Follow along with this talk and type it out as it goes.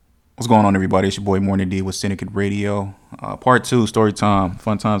What's going on, everybody? It's your boy Morning D with Syndicate Radio. Part 2, story time,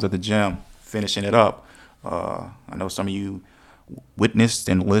 fun times at the gym, finishing it up. I know some of you witnessed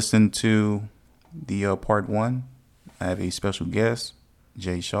and listened to the part 1. I have a special guest,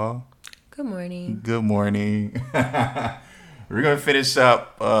 Jay Shaw. Good morning. Good morning. We're going to finish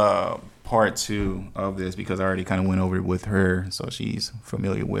up part 2 of this because I already kind of went over it with her, so she's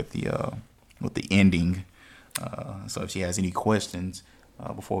familiar with the ending. So if she has any questions,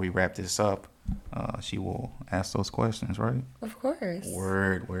 before we wrap this up, she will ask those questions, right? Of course.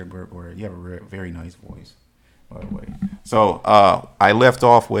 Word. You have a very nice voice, by the way. So I left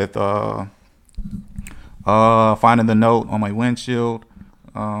off with finding the note on my windshield.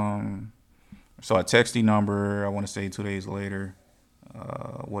 So I text the number, I want to say 2 days later.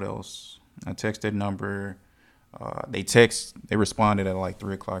 What else? I texted number. They responded at like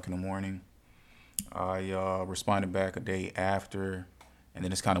 3 o'clock in the morning. I responded back a day after. And then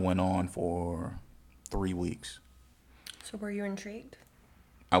this kind of went on for 3 weeks. So were you intrigued?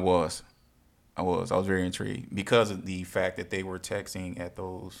 I was very intrigued because of the fact that they were texting at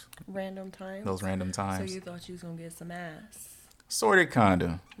those random times. So you thought you was gonna get some ass. Sorta,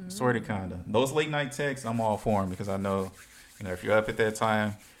 kinda. Those late night texts, I'm all for them because I know, if you're up at that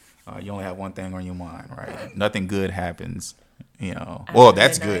time, you only have one thing on your mind, right? Nothing good happens. Well,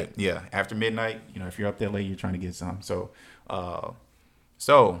 that's midnight. good. Yeah, after midnight, if you're up that late, you're trying to get some. So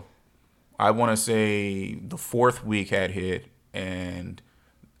I want to say the 4th week had hit, and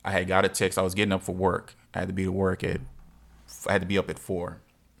I had got a text. I was getting up for work. I had to be up at 4,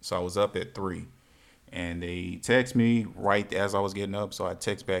 so I was up at 3, and they text me right as I was getting up. So I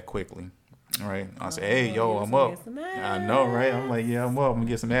text back quickly. All right, I say, "Hey, yo, I'm up." I know, right? I'm like, "Yeah, I'm up. I'm gonna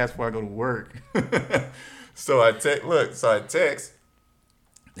get some ass before I go to work." So I text.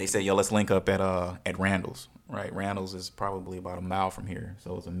 They say, "Yo, let's link up at Randall's." Right, Randall's is probably about a mile from here,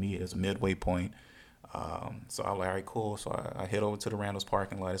 so it's a midway point. So I was like, all right, cool. So I head over to the Randall's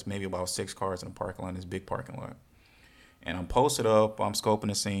parking lot. It's maybe about 6 cars in the parking lot. This big parking lot, and I'm posted up. I'm scoping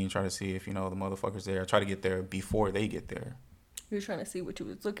the scene, trying to see if the motherfuckers there. I try to get there before they get there. You were trying to see what you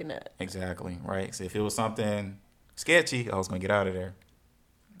was looking at. Exactly, right. So if it was something sketchy, I was gonna get out of there.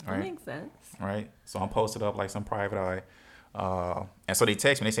 That makes sense. Right. So I'm posted up like some private eye, and so they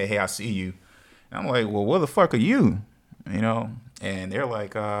text me. They say, "Hey, I see you." And I'm like, well, where the fuck are you? And they're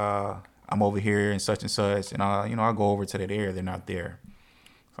like, I'm over here and such, and I'll go over to that area. They're not there.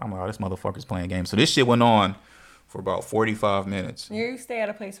 So I'm like, oh, this motherfucker's playing games. So this shit went on for about 45 minutes. You stay at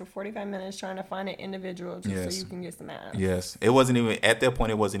a place for 45 minutes trying to find an individual so you can get some ass. Yes. It wasn't even, at that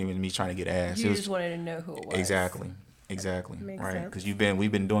point, it wasn't even me trying to get ass. You just wanted to know who it was. Exactly. Makes right. sense. Because we've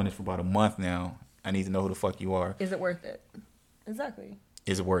been doing this for about a month now. I need to know who the fuck you are. Is it worth it? Exactly.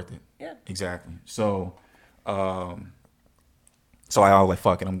 Is it worth it? Yeah. Exactly. So, I was like,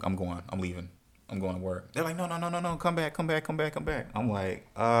 fuck it, I'm going. I'm leaving. I'm going to work. They're like, no, come back. I'm like,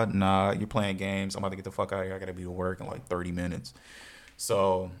 nah, you're playing games. I'm about to get the fuck out of here. I got to be to work in like 30 minutes.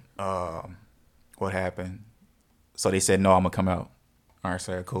 So, what happened? So they said, no, I'm going to come out. All right,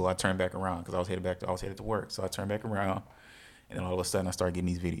 so cool. I turned back around because I was headed to work. So I turned back around, and then all of a sudden I started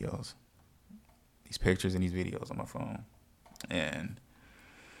getting these pictures and these videos on my phone. And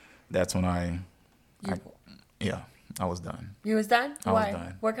that's when I was done. You was done? I Why? was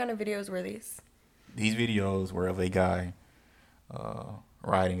done. What kind of videos were these? These videos were of a guy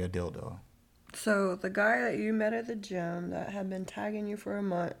riding a dildo. So the guy that you met at the gym that had been tagging you for a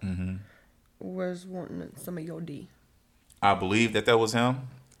month was wanting some of your D. I believe that was him.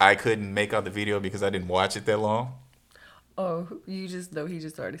 I couldn't make out the video because I didn't watch it that long. Oh, you just know he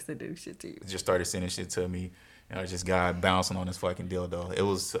just started sending shit to you. Just started sending shit to me. Just guy bouncing on his fucking dildo. It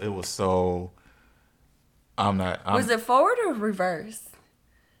was so. Was it forward or reverse?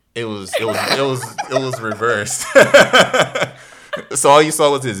 It was reversed. So all you saw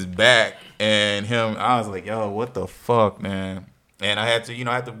was his back and him. I was like, yo, what the fuck, man? And I had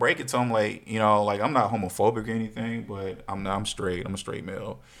to break it to him, like I'm not homophobic or anything, but I'm straight. I'm a straight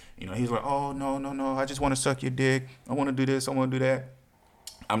male. He's like, oh no, I just want to suck your dick. I want to do this. I want to do that.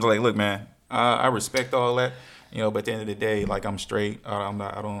 I'm just like, look, man, I respect all that. But at the end of the day, like, I'm straight. I'm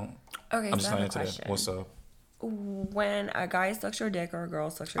just not into that. What's up? When a guy sucks your dick or a girl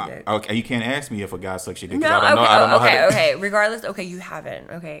sucks your dick. Okay, you can't ask me if a guy sucks your dick. No, I don't know how to... Okay. Regardless, okay, you haven't.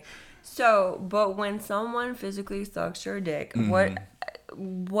 Okay. So, but when someone physically sucks your dick,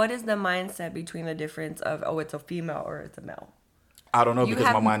 what is the mindset between the difference of, it's a female or it's a male? I don't know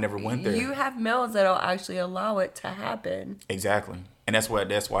because my mind never went there. You have males that'll actually allow it to happen. Exactly. And that's why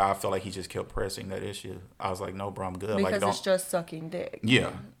I felt like he just kept pressing that issue. I was like, no, bro, I'm good. Because it's just sucking dick.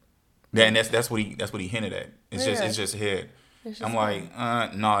 Yeah. And that's what he hinted at. It's just hit. It's just I'm like,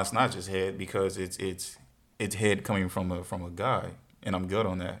 no, it's not just head because it's head coming from a guy, and I'm good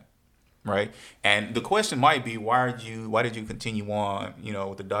on that, right? And the question might be, why did you continue on,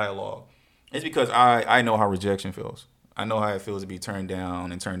 with the dialogue? It's because I know how rejection feels. I know how it feels to be turned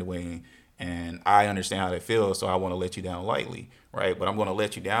down and turned away, and I understand how that feels. So I want to let you down lightly, right? But I'm going to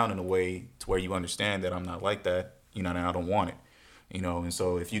let you down in a way to where you understand that I'm not like that, and I don't want it. And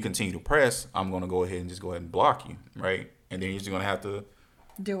so if you continue to press, I'm going to go ahead and just go ahead and block you, right? And then you're just going to have to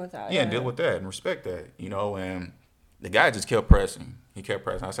deal with that. deal with that and respect that, and the guy just kept pressing. He kept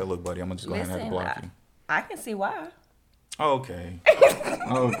pressing. I said, look, buddy, I'm going to just go ahead and have to block you. I can see why. Okay.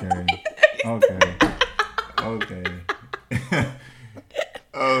 Okay.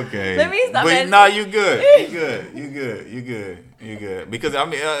 Okay. Let me stop. But nah, you good. You good. Because I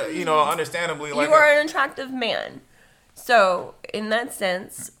mean, understandably, like you are an attractive man. So in that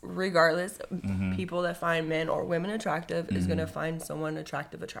sense, regardless, people that find men or women attractive is gonna find someone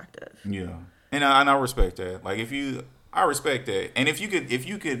attractive. Yeah, and I respect that. Like I respect that. And if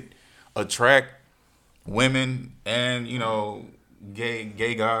you could attract women and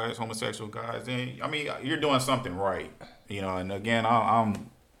gay guys, homosexual guys, then I mean you're doing something right. And again,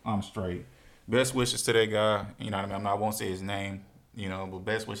 I'm straight. Best wishes to that guy. You know what I mean? I won't say his name. But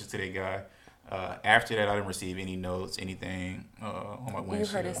best wishes to that guy. After that, I didn't receive any notes, anything on my windshield.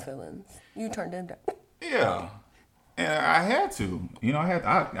 You hurt his feelings. You turned him down. Yeah, and I had to. I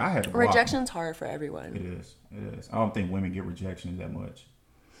had to. Rejection's hard for everyone. It is. I don't think women get rejection that much.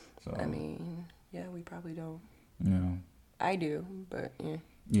 So I mean, yeah, we probably don't. Yeah. I do, but yeah.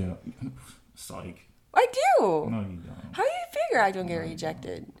 Yeah. Psych. I do. No, you don't. How do you figure I don't get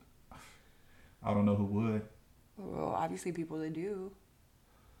rejected? I don't know who would. Well, obviously people that do.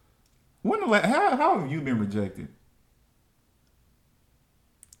 How have you been rejected?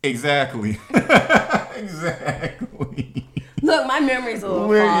 Exactly. Exactly. Look, my memory's a little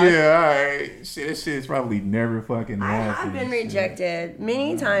fogged. Yeah, all right. Shit, this shit's probably never fucking happened. I've been rejected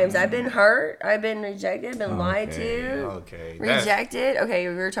many times. I've been hurt. I've been rejected. Been lied to. Okay. Rejected. Okay,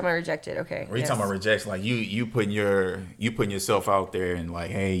 we were talking about rejected. Okay. We're talking about rejection. Like you putting yourself out there and like,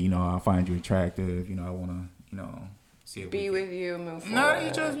 hey, I find you attractive. I want to, see if be with you, move forward. No,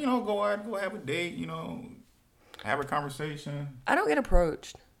 you just go out, go have a date. Have a conversation. I don't get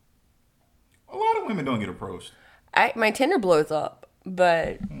approached. A lot of women don't get approached. My Tinder blows up,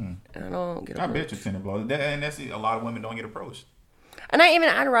 but I don't get approached. I bet your Tinder blows. And that's it. A lot of women don't get approached. And I even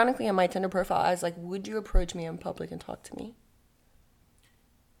ironically on my Tinder profile, I was like, "Would you approach me in public and talk to me?"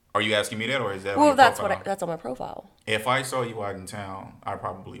 Are you asking me that, or is that? Well, that's on my profile. If I saw you out in town, I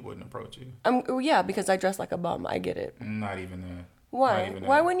probably wouldn't approach you. Yeah, because I dress like a bum. I get it. Not even that. Why?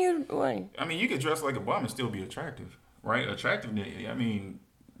 Why wouldn't you? Why? I mean, you could dress like a bum and still be attractive, right? Attractiveness. I mean,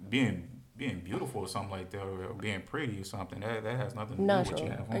 being beautiful or something like that, or being pretty or something, that has nothing to do with what you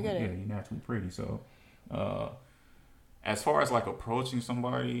have on. I get it. Yeah, you're naturally pretty. So, as far as like approaching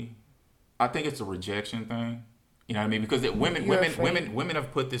somebody, I think it's a rejection thing. You know what I mean? Because women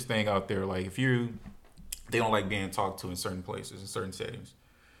have put this thing out there. Like they don't like being talked to in certain places, in certain settings,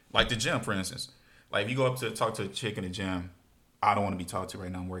 like the gym, for instance. Like if you go up to talk to a chick in the gym, I don't want to be talked to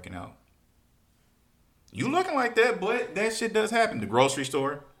right now. I'm working out. You looking like that, but that shit does happen. The grocery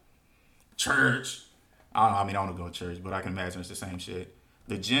store. Church. I don't go to church, but I can imagine it's the same shit.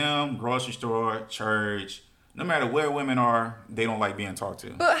 The gym, grocery store, church. No matter where women are, they don't like being talked to.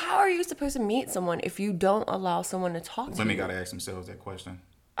 But how are you supposed to meet someone if you don't allow someone to talk to you? Women got to ask themselves that question.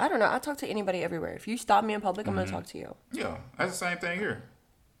 I don't know. I talk to anybody everywhere. If you stop me in public, I'm going to talk to you. Yeah, that's the same thing here.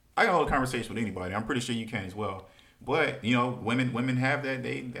 I can hold a conversation with anybody. I'm pretty sure you can as well. But, women have that.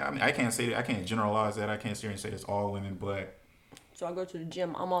 I can't say that. I can't generalize that. I can't sit here and say it's all women, but... So I go to the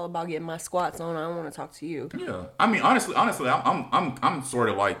gym. I'm all about getting my squats on. I don't want to talk to you. Yeah, I mean, honestly, I'm sort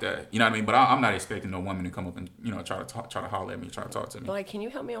of like that. You know what I mean? But I'm not expecting no woman to come up and try to holler at me, try to talk to me. Like, can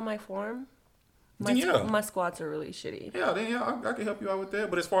you help me on my form? Yeah. My squats are really shitty. Yeah, I can help you out with that.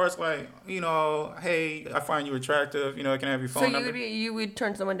 But as far as like, hey, I find you attractive. Can I have your phone number? So you would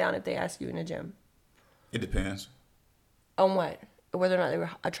turn someone down if they ask you in a gym? It depends. On what? Whether or not they were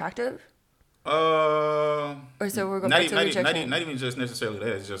attractive? Or so we're going not even just necessarily that.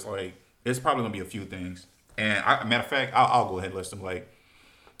 It's just like it's probably gonna be a few things. And matter of fact, I'll go ahead and list them. Like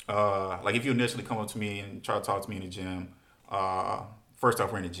if you initially come up to me and try to talk to me in the gym, first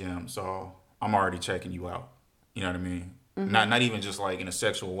off, we're in the gym, so I'm already checking you out. You know what I mean? Mm-hmm. Not even just like in a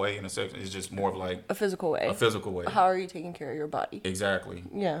sexual way. It's just more of like a physical way. How are you taking care of your body? Exactly.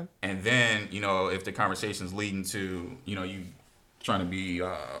 Yeah. And then if the conversation's leading to you trying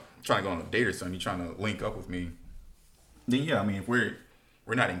to go on a date or something, you're trying to link up with me, then yeah, I mean, if we're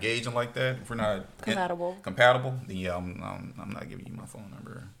we're not engaging like that, if we're not compatible, then yeah, I'm not giving you my phone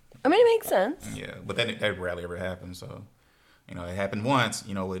number. I mean, it makes sense. Yeah, but then that rarely ever happens. So, you know, it happened once.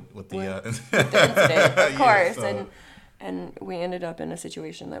 You know, with the the incident, of course, so. and we ended up in a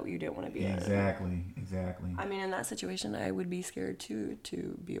situation that you didn't want to be in. Exactly. I mean, in that situation, I would be scared too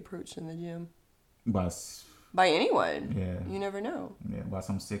to be approached in the gym by anyone. Yeah, you never know. Yeah, by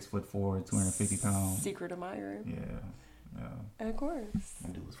some 6'4", 250 pounds secret admirer. Yeah. Of course.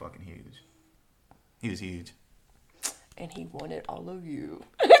 That dude was fucking huge. He was huge. And he wanted all of you.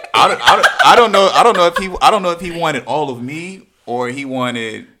 I don't know if he wanted all of me or he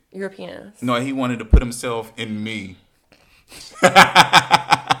wanted your penis. No, he wanted to put himself in me.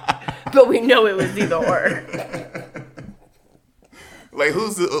 But we know it was either or.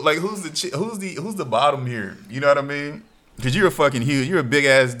 Who's the bottom here? You know what I mean? Because you're a fucking huge. You're a big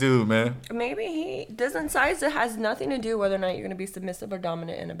ass dude, man. Maybe he doesn't size. It has nothing to do whether or not you're going to be submissive or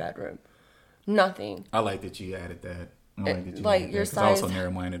dominant in a bedroom. Nothing. I like that you added that. Your size. I'm also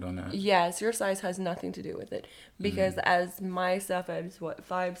narrow-minded on that. Yes, your size has nothing to do with it because as myself as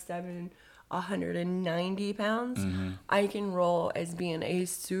 5'7", 190 pounds, I can roll as being a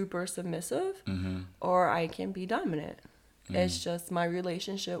super submissive, or I can be dominant. It's just my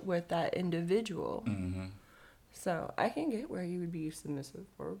relationship with that individual. So I can get where you would be submissive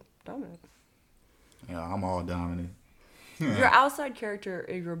or dominant. Yeah, I'm all dominant. Your outside character,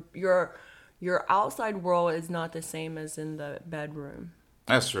 your outside world is not the same as in the bedroom.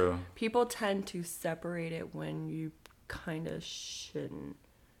 That's true. People tend to separate it when you kind of shouldn't.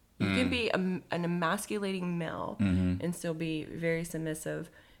 You can be an emasculating male and still be very submissive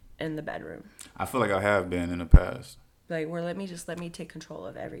in the bedroom. I feel like I have been in the past. Like, let me take control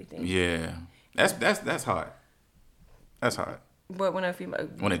of everything. Yeah, that's hot. That's hot. But when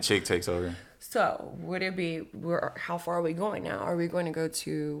a chick takes over. So would it be? How far are we going now? Are we going to go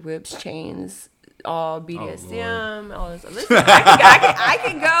to whips, chains, all BDSM, all this? Listen, I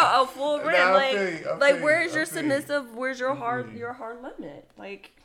can go a full rant. Where's your submissive? Where's your hard limit? Like,